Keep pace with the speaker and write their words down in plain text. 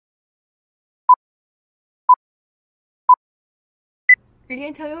Are you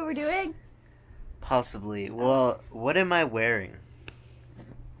gonna tell me what we're doing? Possibly. Well, what am I wearing?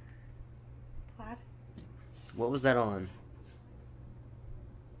 Plaid. What was that on?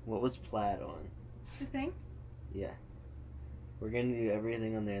 What was plaid on? The thing? Yeah. We're gonna do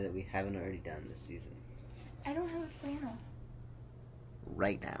everything on there that we haven't already done this season. I don't have a flannel.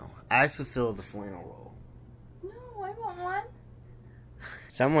 Right now. I fulfill the flannel role. No, I want one.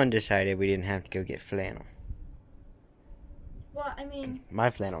 Someone decided we didn't have to go get flannel. Well, I mean... My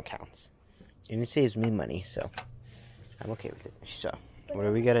flannel counts. And it saves me money, so I'm okay with it. So, what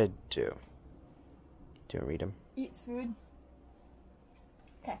do we gotta do? Do you read them? Eat food.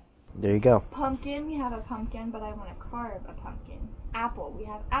 Okay. There you go. Pumpkin, we have a pumpkin, but I want to carve a pumpkin. Apple, we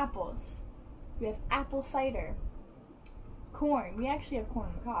have apples. We have apple cider. Corn, we actually have corn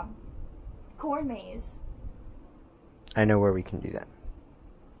on the cob. Corn maze. I know where we can do that.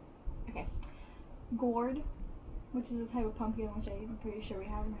 Okay. Gourd, which is a type of pumpkin, which I'm pretty sure we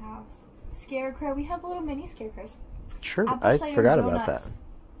have in the house. Scarecrow, we have little mini scarecrows. Sure, Apple I cider forgot donuts. about that.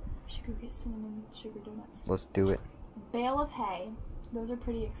 We should go get cinnamon sugar donuts. Let's do it. Bale of hay. Those are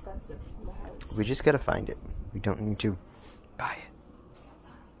pretty expensive for the house. We just gotta find it. We don't need to buy it.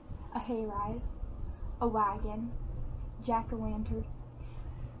 A hayride. A wagon. Jack-o'-lantern.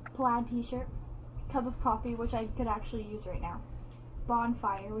 Plaid t-shirt. Cup of coffee, which I could actually use right now.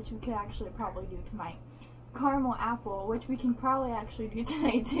 Bonfire, which we could actually probably do tonight. Caramel apple, which we can probably actually do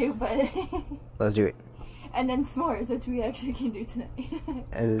tonight too, but... Let's do it. And then s'mores, which we actually can do tonight.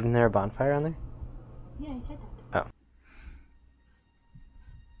 Isn't there a bonfire on there? Yeah, I said that. Oh.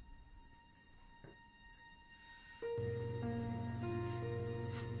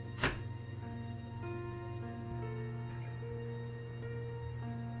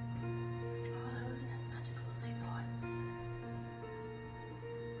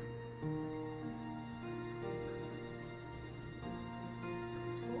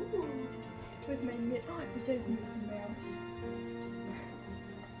 With my knit. Oh, it says Mickey Mouse.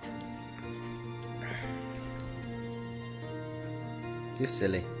 You're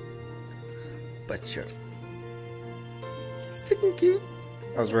silly. But you're freaking cute.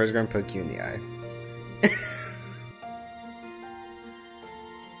 I was worried I was gonna poke you in the eye.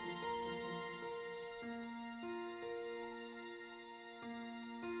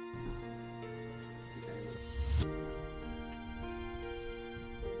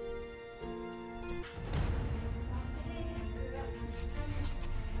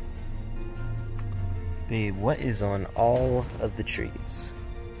 Babe, what is on all of the trees?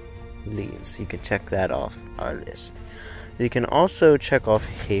 Leaves. You can check that off our list. You can also check off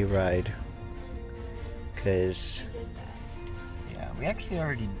hayride. Because, yeah, we actually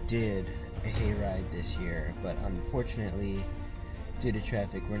already did a hayride this year. But unfortunately, due to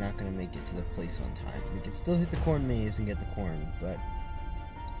traffic, we're not going to make it to the place on time. We can still hit the corn maze and get the corn. But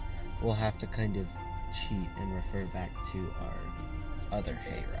we'll have to kind of cheat and refer back to our other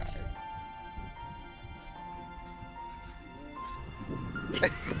hayride.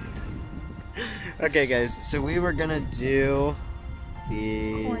 Okay guys, so we were gonna do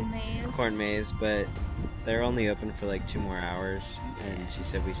the corn maze, but they're only open for like 2 more hours, and she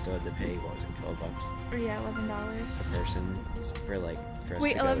said we still had to pay, what was it, $12? Or yeah, $11. Per person, for like, for us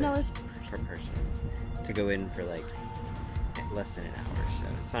Wait, to go $11 per person to go in for like less than an hour, so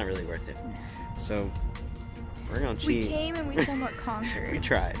it's not really worth it. So we're gonna cheat. We came and we somewhat conquered. we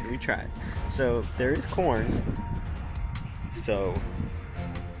tried. So there is corn. So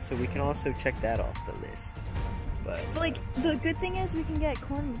we can also check that off the list. But like, the good thing is we can get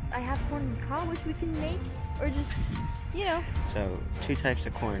corn. I have corn in the cob, which we can make, or just, you know. So 2 types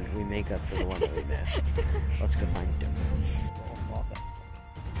of corn we make up for the one that we missed. Let's go find donuts. Look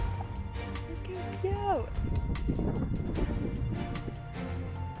how cute.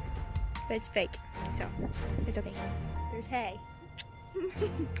 But it's fake, so it's okay. There's hay.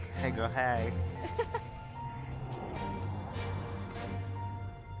 Hey girl, hey.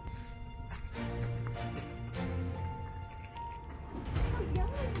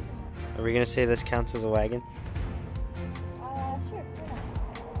 Are we gonna say this counts as a wagon? Sure.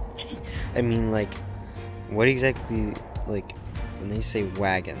 I mean, like, what exactly, like, when they say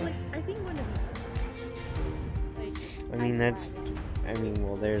wagon? Like, I think one of these. Like, I mean, that's, I mean,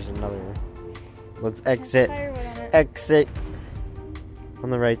 well, there's another one. Let's exit. Exit.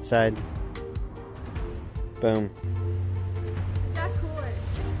 On the right side. Boom. Got cooler.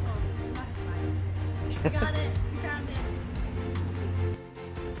 Oh, that's fine. You got it. You found it.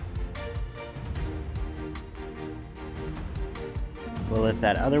 Well, if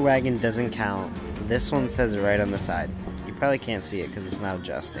that other wagon doesn't count, this one says it right on the side. You probably can't see it because it's not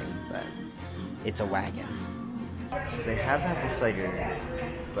adjusting, but it's a wagon. So they have apple cider,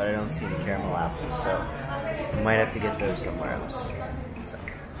 but I don't see any caramel apples, so I might have to get those somewhere else. So.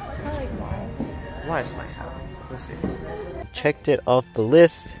 I like Mars. Wise might have. We'll see. Checked it off the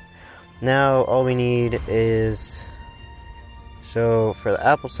list. Now all we need is, so for the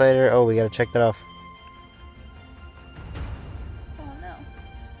apple cider, oh, we gotta check that off. Oh no.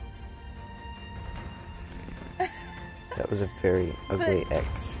 That was a very ugly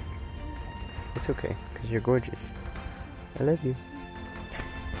X. It's okay, because you're gorgeous. I love you.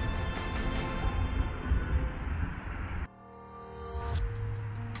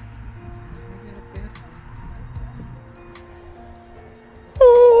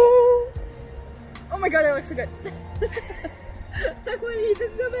 Oh my god, that looks so good. I want to eat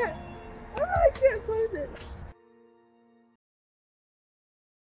them so bad. Oh, I can't close it.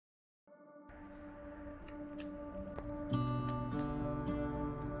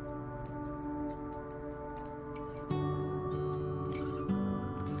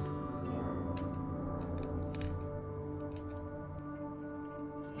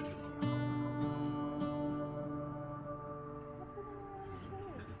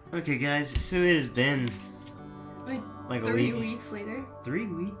 Okay guys, so it has been like a 3 week. weeks later. 3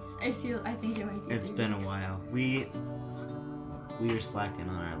 weeks? I think it might be. It's 3 been weeks. a while. We were slacking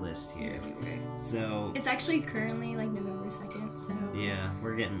on our list here. So It's actually currently like November 2nd, so yeah,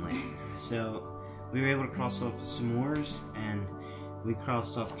 we're getting late. So we were able to cross off s'mores, and we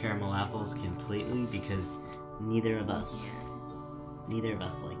crossed off caramel apples completely because neither of us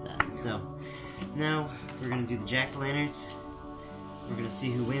like that. So now we're gonna do the jack-o'-lanterns. We're gonna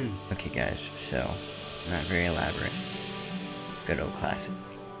see who wins. Okay guys, so not very elaborate. Good old classic.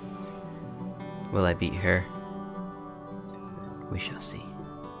 Will I beat her? We shall see.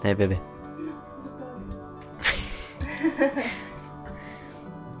 Hey baby.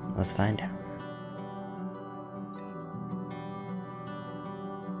 Let's find out.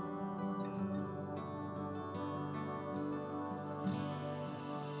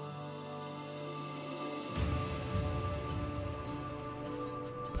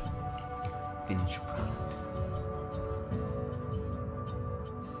 Finished product.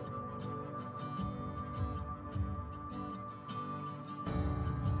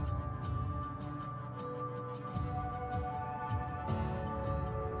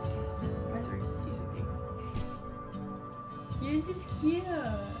 Yours is cute.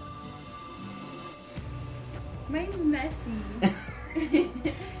 Mine's messy.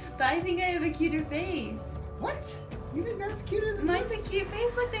 But I think I have a cuter face. What? You think that's cuter than Mine's this? a cute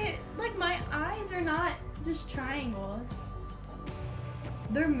face. Like my eyes are not just triangles.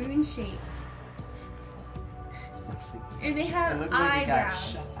 They're moon shaped. And they have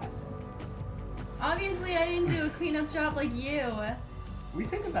eyebrows. Obviously I didn't do a cleanup job like you. We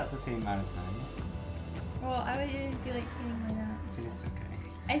took about the same amount of time. Well, I didn't feel like cleaning mine up. But it's okay.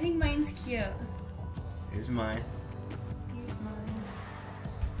 I think mine's cute. Here's mine. Here's mine.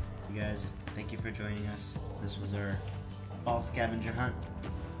 You guys, thank you for joining us. This was our fall scavenger hunt.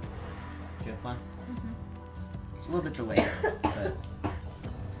 Did you have fun? Mm-hmm. It's a little bit delayed, but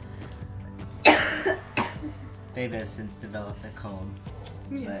Babe has since developed a cold.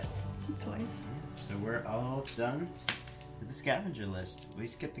 Yeah. But Twice. so we're all done with the scavenger list. We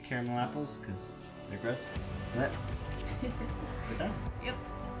skipped the caramel apples because they're gross. But we're done. Yep.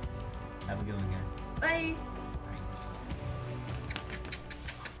 Have a good one, guys. Bye.